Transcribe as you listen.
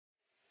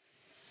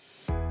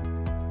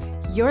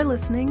You're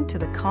listening to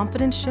the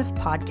Confidence Shift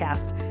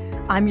podcast.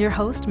 I'm your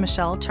host,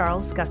 Michelle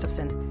Charles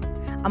Gustafson.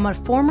 I'm a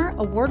former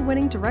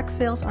award-winning direct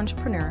sales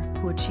entrepreneur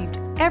who achieved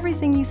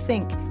everything you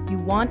think you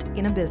want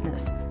in a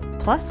business,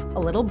 plus a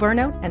little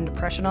burnout and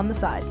depression on the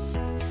side.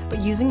 But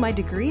using my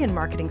degree in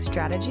marketing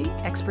strategy,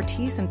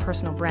 expertise in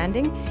personal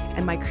branding,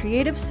 and my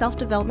creative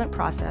self-development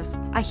process,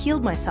 I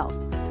healed myself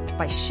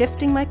by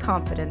shifting my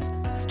confidence,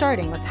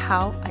 starting with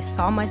how I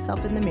saw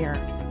myself in the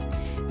mirror.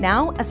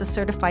 Now, as a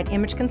certified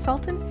image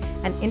consultant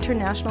and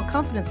international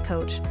confidence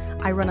coach,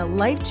 I run a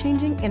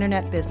life-changing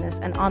internet business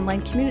and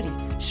online community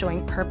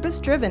showing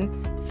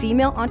purpose-driven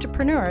female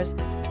entrepreneurs,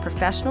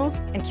 professionals,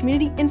 and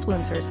community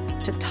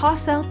influencers to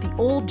toss out the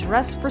old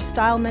dress for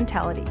style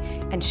mentality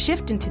and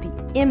shift into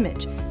the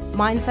image,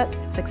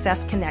 mindset,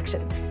 success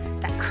connection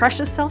that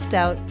crushes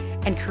self-doubt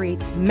and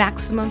creates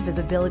maximum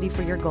visibility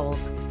for your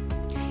goals.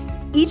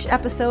 Each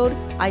episode,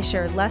 I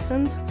share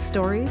lessons,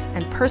 stories,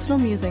 and personal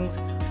musings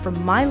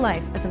from my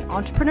life as an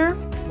entrepreneur,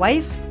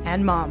 wife,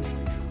 and mom,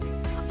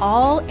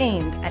 all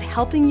aimed at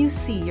helping you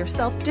see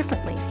yourself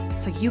differently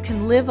so you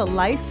can live a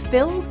life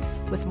filled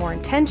with more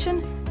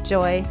intention,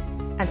 joy,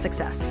 and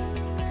success.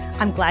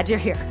 I'm glad you're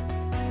here.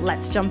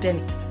 Let's jump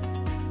in.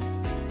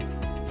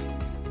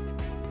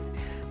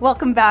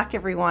 Welcome back,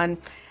 everyone.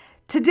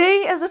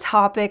 Today is a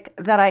topic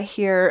that I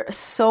hear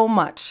so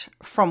much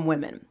from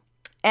women,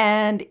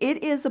 and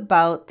it is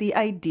about the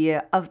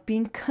idea of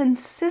being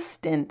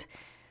consistent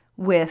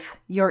with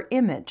your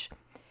image.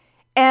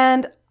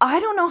 And I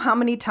don't know how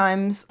many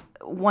times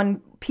when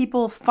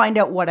people find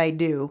out what I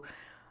do,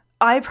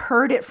 I've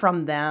heard it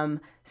from them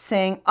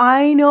saying,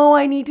 I know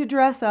I need to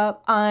dress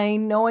up. I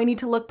know I need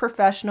to look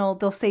professional.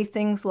 They'll say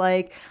things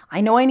like,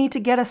 I know I need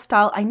to get a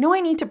style. I know I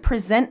need to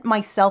present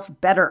myself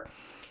better.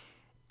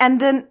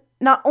 And then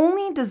not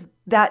only does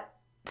that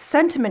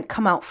sentiment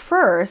come out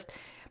first,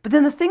 but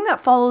then the thing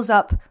that follows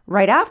up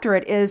right after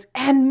it is,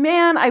 and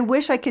man, I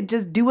wish I could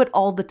just do it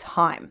all the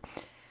time.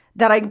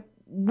 That I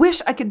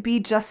wish I could be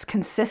just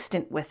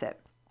consistent with it.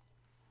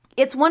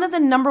 It's one of the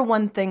number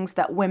one things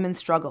that women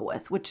struggle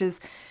with, which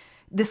is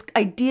this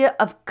idea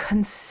of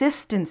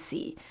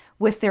consistency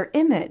with their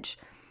image.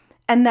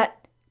 And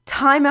that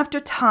time after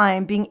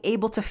time, being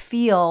able to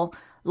feel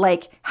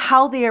like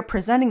how they are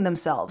presenting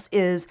themselves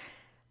is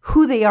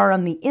who they are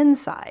on the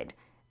inside,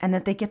 and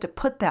that they get to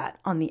put that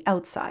on the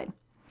outside.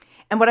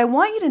 And what I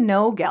want you to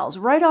know, gals,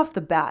 right off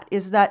the bat,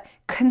 is that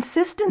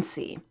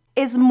consistency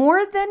is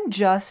more than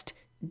just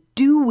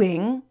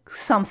doing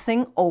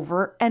something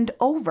over and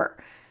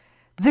over.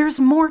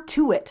 There's more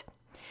to it.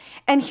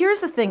 And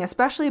here's the thing,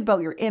 especially about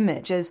your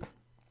image, is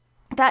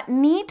that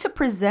need to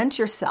present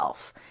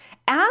yourself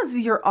as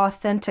your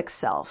authentic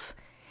self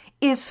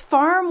is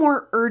far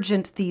more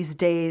urgent these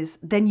days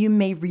than you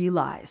may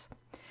realize.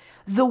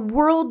 The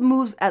world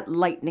moves at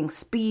lightning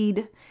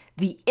speed.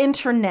 The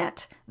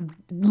internet,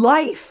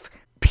 life,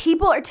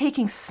 people are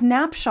taking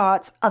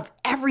snapshots of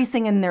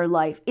everything in their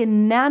life.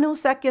 In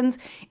nanoseconds,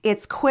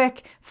 it's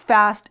quick,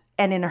 fast,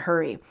 and in a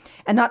hurry.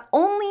 And not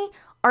only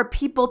are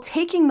people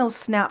taking those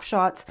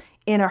snapshots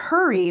in a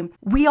hurry,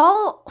 we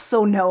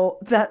also know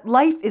that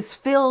life is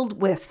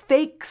filled with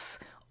fakes,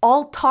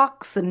 all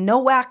talks and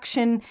no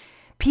action,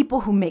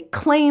 people who make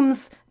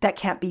claims that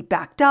can't be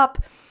backed up.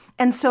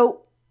 And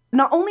so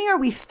not only are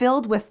we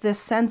filled with this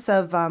sense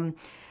of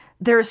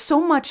there's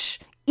so much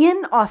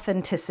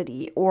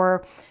inauthenticity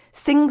or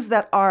things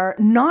that are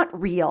not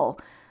real,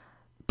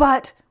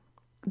 but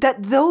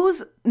that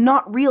those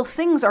not real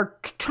things are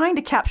trying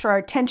to capture our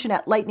attention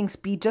at lightning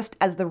speed just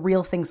as the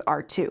real things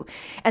are too.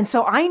 And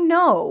so I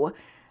know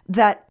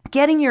that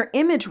getting your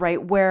image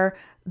right, where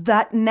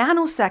that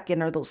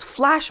nanosecond or those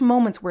flash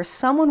moments where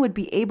someone would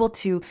be able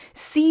to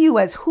see you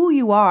as who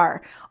you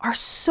are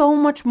so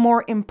much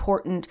more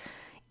important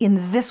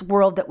in this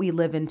world that we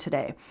live in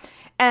today.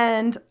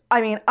 And I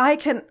mean, I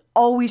can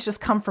always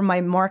just come from my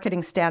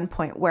marketing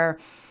standpoint where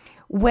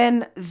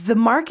when the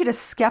market is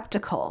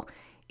skeptical,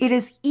 it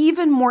is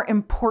even more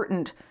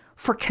important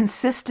for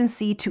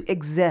consistency to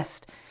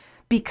exist,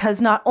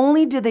 because not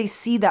only do they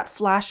see that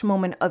flash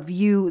moment of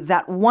you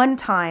that one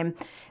time,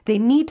 they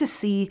need to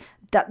see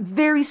that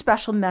very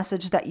special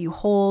message that you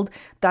hold,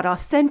 that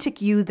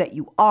authentic you that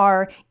you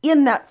are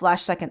in that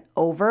flash second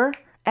over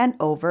and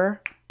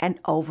over and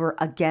over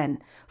again,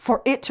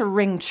 for it to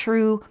ring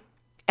true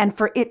and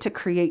for it to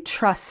create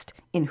trust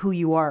in who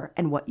you are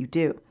and what you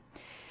do.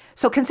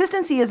 So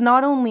consistency is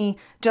not only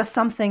just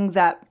something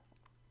that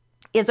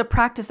is a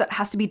practice that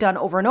has to be done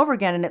over and over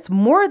again, and it's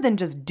more than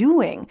just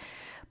doing,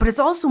 but it's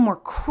also more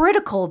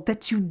critical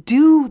that you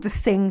do the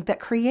thing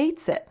that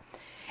creates it.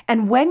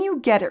 And when you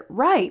get it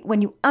right,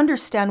 when you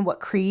understand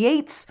what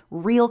creates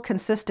real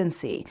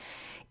consistency,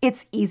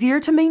 it's easier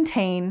to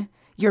maintain,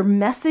 your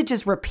message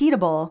is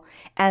repeatable,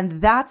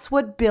 and that's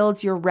what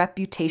builds your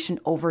reputation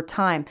over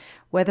time,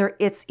 whether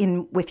it's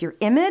with your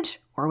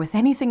image or with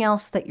anything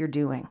else that you're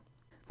doing.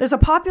 There's a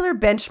popular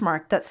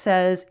benchmark that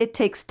says it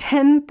takes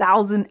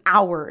 10,000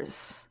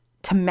 hours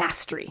to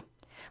mastery.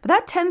 But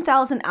that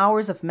 10,000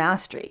 hours of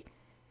mastery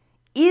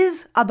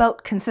is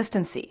about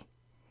consistency.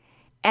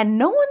 And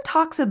no one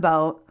talks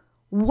about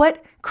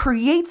what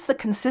creates the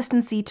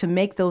consistency to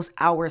make those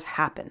hours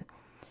happen.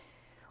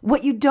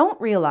 What you don't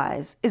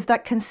realize is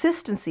that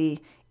consistency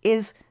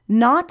is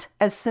not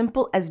as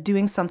simple as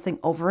doing something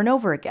over and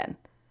over again.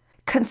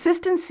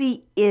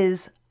 Consistency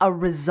is a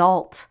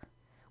result,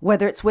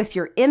 whether it's with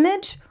your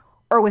image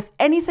or with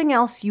anything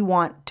else you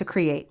want to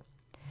create.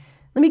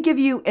 Let me give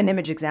you an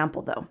image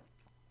example though.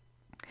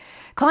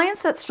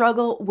 Clients that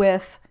struggle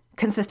with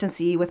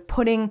consistency, with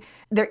putting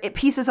their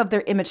pieces of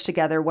their image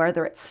together,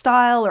 whether it's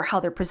style or how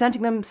they're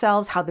presenting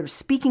themselves, how they're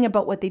speaking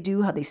about what they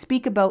do, how they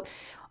speak about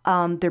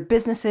their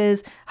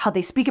businesses, how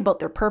they speak about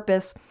their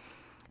purpose,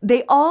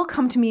 they all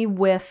come to me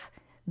with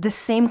the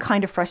same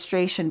kind of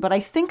frustration. But I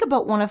think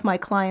about one of my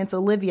clients,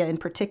 Olivia in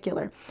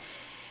particular.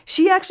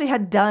 She actually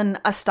had done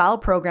a style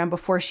program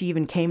before she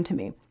even came to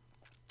me.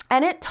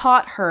 And it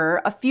taught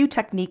her a few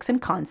techniques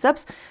and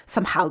concepts,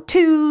 some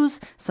how-tos,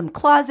 some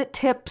closet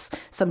tips,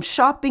 some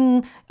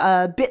shopping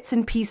bits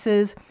and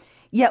pieces.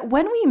 Yet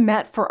when we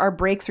met for our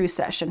breakthrough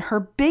session,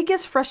 her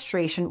biggest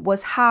frustration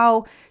was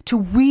how to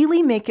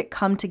really make it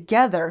come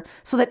together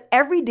so that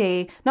every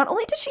day, not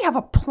only did she have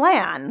a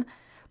plan,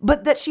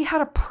 but that she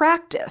had a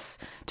practice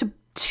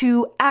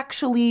to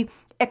actually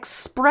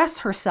express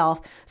herself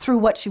through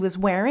what she was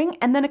wearing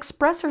and then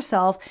express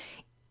herself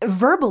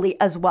verbally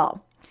as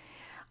well.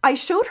 I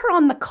showed her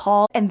on the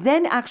call and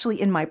then actually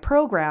in my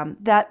program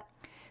that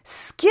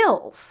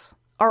skills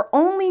are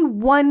only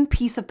one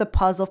piece of the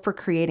puzzle for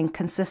creating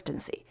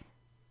consistency.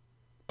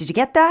 Did you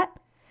get that?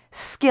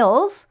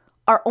 Skills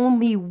are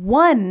only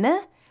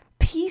one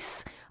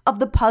piece of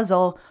the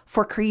puzzle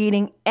for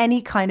creating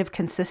any kind of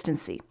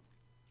consistency.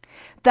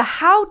 The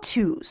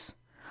how-tos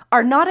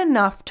are not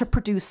enough to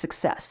produce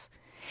success.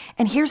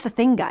 And here's the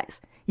thing,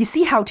 guys. You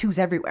see how-tos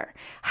everywhere.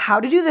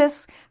 How to do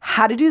this,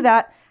 how to do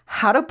that,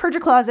 how to purge a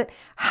closet,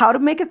 how to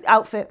make an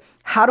outfit,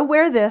 how to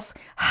wear this,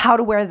 how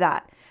to wear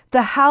that.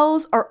 The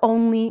hows are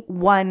only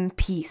one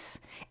piece,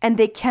 and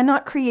they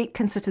cannot create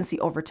consistency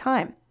over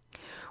time.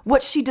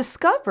 What she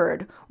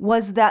discovered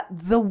was that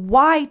the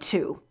why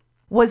to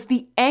was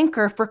the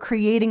anchor for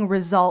creating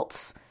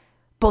results,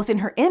 both in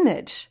her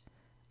image,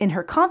 in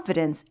her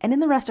confidence, and in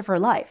the rest of her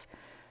life.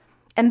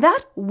 And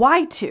that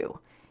why to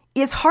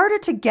is harder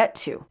to get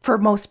to for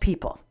most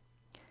people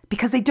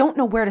because they don't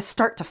know where to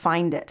start to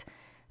find it.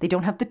 They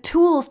don't have the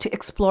tools to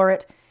explore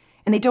it,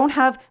 and they don't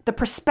have the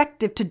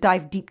perspective to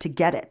dive deep to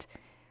get it.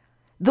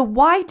 The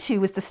why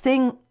to is the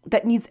thing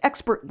that needs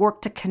expert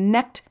work to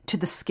connect to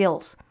the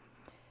skills.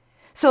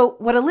 So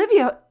what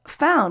Olivia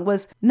found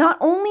was not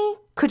only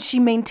could she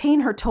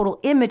maintain her total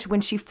image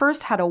when she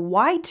first had a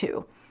why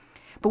to,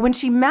 but when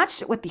she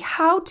matched it with the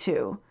how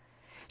to,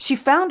 she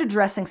found a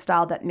dressing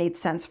style that made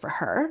sense for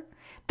her,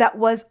 that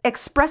was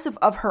expressive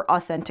of her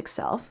authentic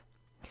self.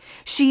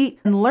 She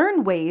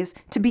learned ways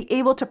to be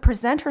able to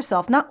present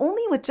herself not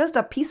only with just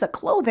a piece of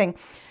clothing,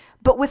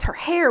 but with her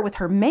hair, with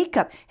her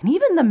makeup, and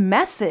even the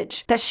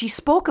message that she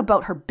spoke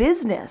about her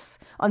business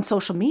on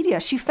social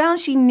media. She found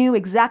she knew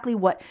exactly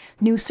what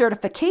new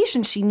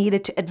certification she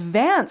needed to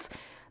advance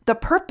the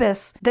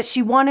purpose that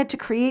she wanted to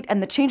create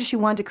and the changes she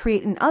wanted to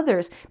create in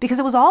others, because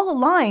it was all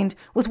aligned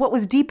with what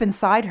was deep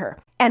inside her.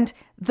 And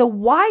the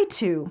why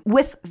to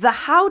with the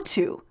how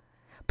to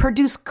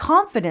produce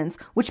confidence,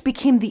 which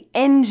became the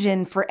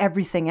engine for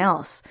everything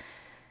else.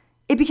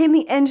 It became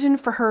the engine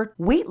for her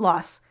weight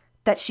loss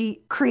that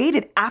she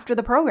created after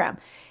the program.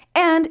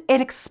 And it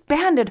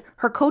expanded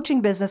her coaching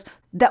business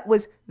that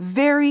was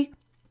very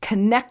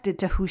connected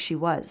to who she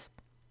was.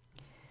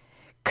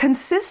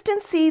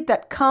 Consistency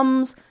that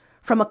comes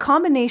from a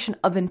combination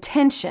of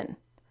intention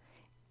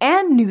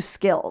and new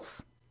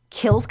skills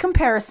kills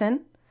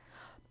comparison,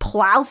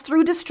 plows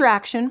through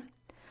distraction,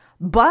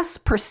 busts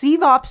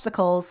perceived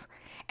obstacles,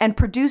 and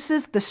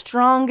produces the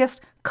strongest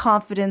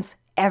confidence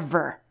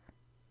ever.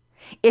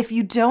 If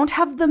you don't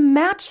have them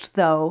matched,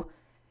 though,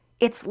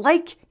 it's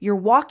like you're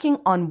walking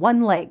on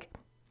one leg.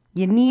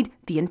 You need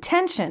the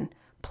intention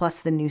plus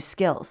the new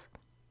skills.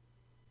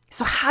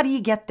 So how do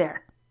you get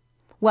there?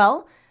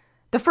 Well,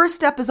 the first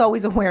step is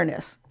always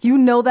awareness. You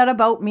know that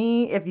about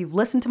me if you've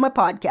listened to my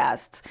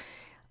podcasts.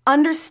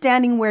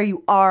 Understanding where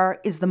you are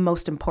is the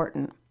most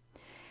important.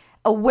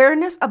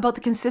 Awareness about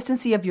the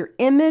consistency of your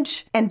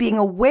image and being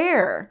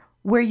aware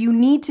where you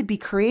need to be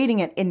creating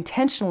it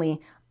intentionally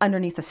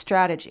underneath a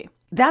strategy.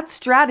 That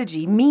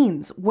strategy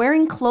means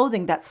wearing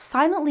clothing that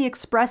silently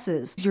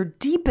expresses your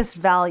deepest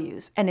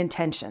values and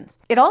intentions.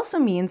 It also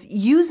means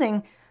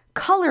using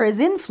color as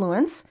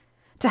influence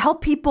to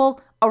help people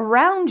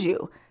around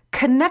you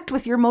connect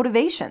with your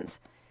motivations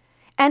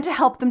and to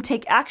help them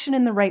take action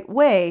in the right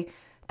way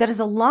that is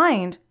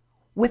aligned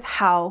with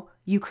how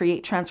you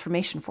create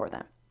transformation for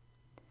them.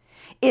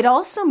 It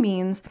also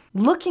means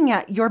looking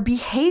at your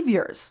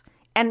behaviors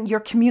and your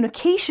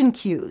communication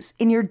cues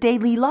in your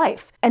daily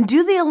life. And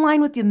do they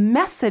align with the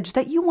message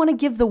that you want to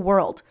give the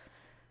world?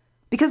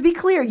 Because be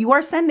clear, you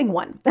are sending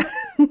one,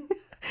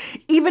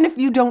 even if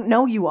you don't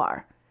know you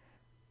are.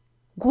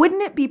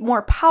 Wouldn't it be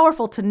more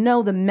powerful to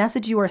know the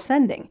message you are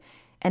sending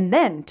and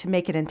then to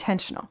make it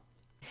intentional?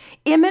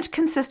 Image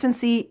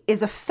consistency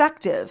is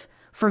effective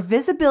for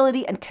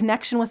visibility and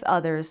connection with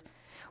others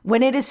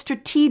when it is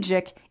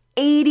strategic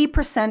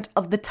 80%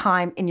 of the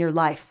time in your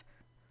life.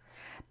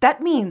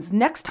 That means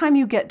next time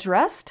you get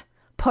dressed,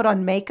 put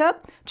on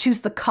makeup,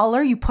 choose the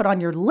color you put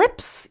on your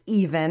lips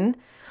even,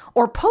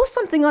 or post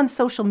something on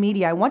social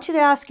media, I want you to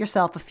ask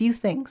yourself a few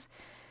things.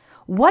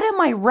 What am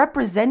I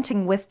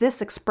representing with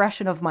this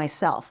expression of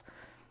myself?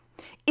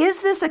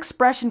 Is this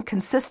expression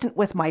consistent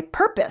with my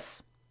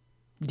purpose?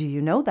 Do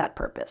you know that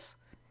purpose?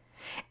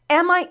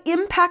 Am I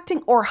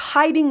impacting or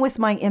hiding with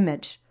my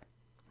image?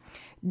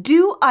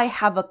 Do I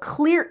have a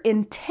clear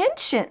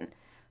intention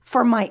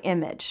for my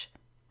image?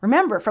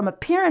 Remember, from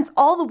appearance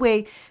all the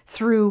way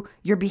through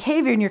your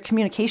behavior and your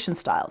communication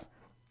styles.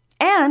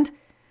 And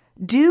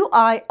do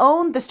I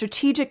own the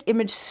strategic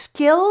image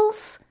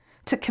skills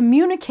to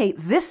communicate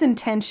this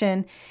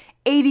intention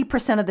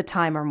 80% of the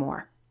time or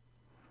more?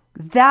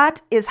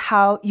 That is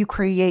how you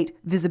create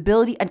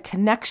visibility and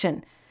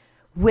connection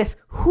with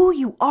who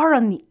you are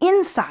on the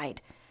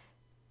inside,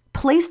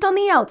 placed on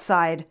the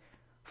outside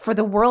for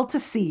the world to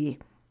see,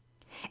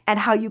 and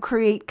how you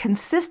create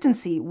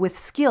consistency with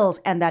skills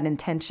and that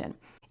intention.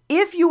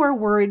 If you are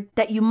worried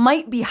that you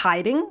might be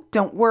hiding,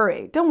 don't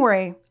worry. Don't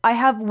worry. I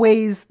have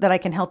ways that I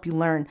can help you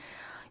learn.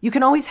 You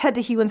can always head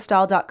to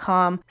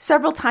hueandstyle.com.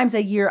 Several times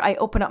a year, I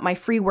open up my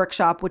free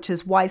workshop, which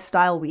is Why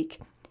Style Week.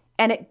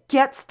 And it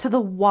gets to the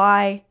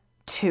why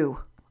too.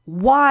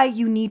 Why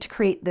you need to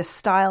create this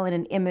style and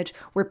an image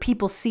where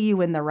people see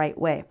you in the right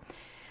way.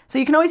 So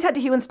you can always head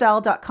to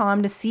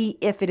hueandstyle.com to see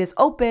if it is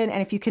open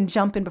and if you can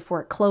jump in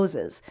before it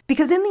closes.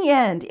 Because in the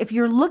end, if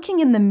you're looking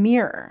in the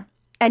mirror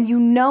and you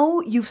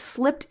know you've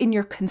slipped in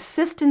your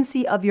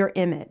consistency of your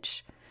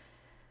image,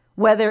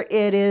 whether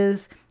it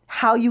is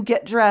how you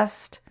get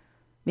dressed,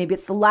 maybe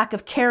it's the lack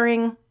of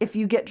caring if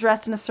you get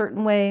dressed in a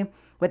certain way,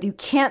 whether you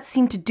can't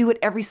seem to do it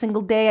every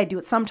single day, I do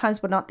it sometimes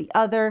but not the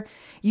other,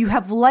 you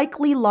have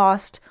likely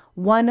lost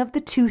one of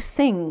the two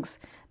things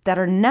that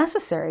are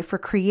necessary for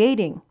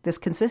creating this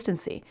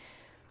consistency.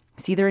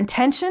 It's either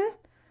intention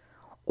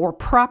or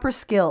proper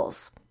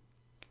skills.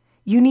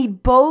 You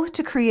need both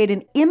to create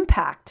an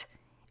impact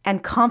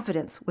and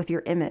confidence with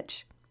your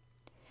image.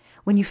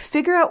 When you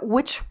figure out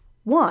which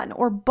one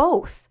or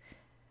both,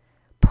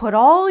 put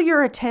all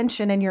your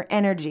attention and your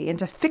energy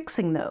into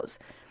fixing those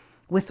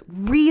with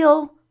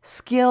real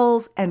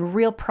skills and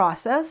real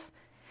process,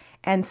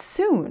 and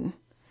soon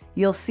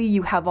you'll see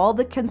you have all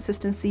the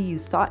consistency you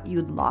thought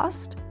you'd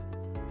lost.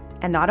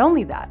 And not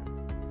only that,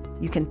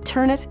 you can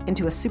turn it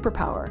into a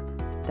superpower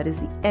that is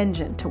the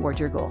engine toward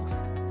your goals.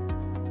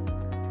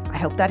 I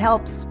hope that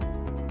helps.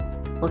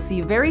 We'll see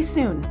you very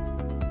soon.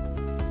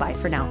 Bye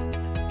for now.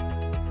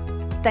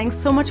 Thanks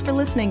so much for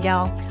listening,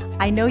 gal.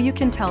 I know you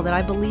can tell that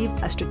I believe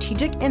a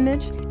strategic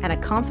image and a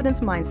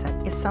confidence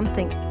mindset is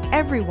something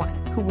everyone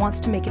who wants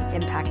to make an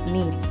impact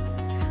needs.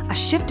 A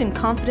shift in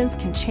confidence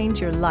can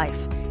change your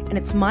life, and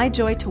it's my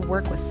joy to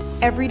work with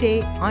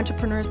everyday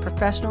entrepreneurs,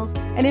 professionals,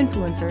 and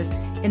influencers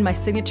in my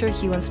signature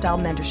Hue and Style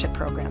mentorship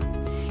program.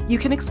 You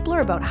can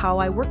explore about how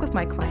I work with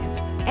my clients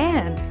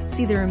and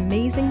see their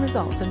amazing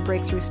results and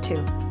breakthroughs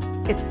too.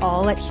 It's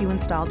all at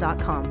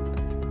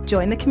hueandstyle.com.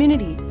 Join the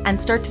community and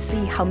start to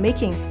see how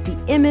making the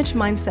image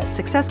mindset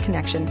success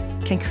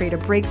connection can create a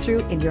breakthrough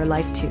in your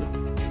life too.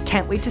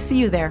 Can't wait to see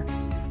you there.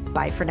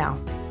 Bye for now.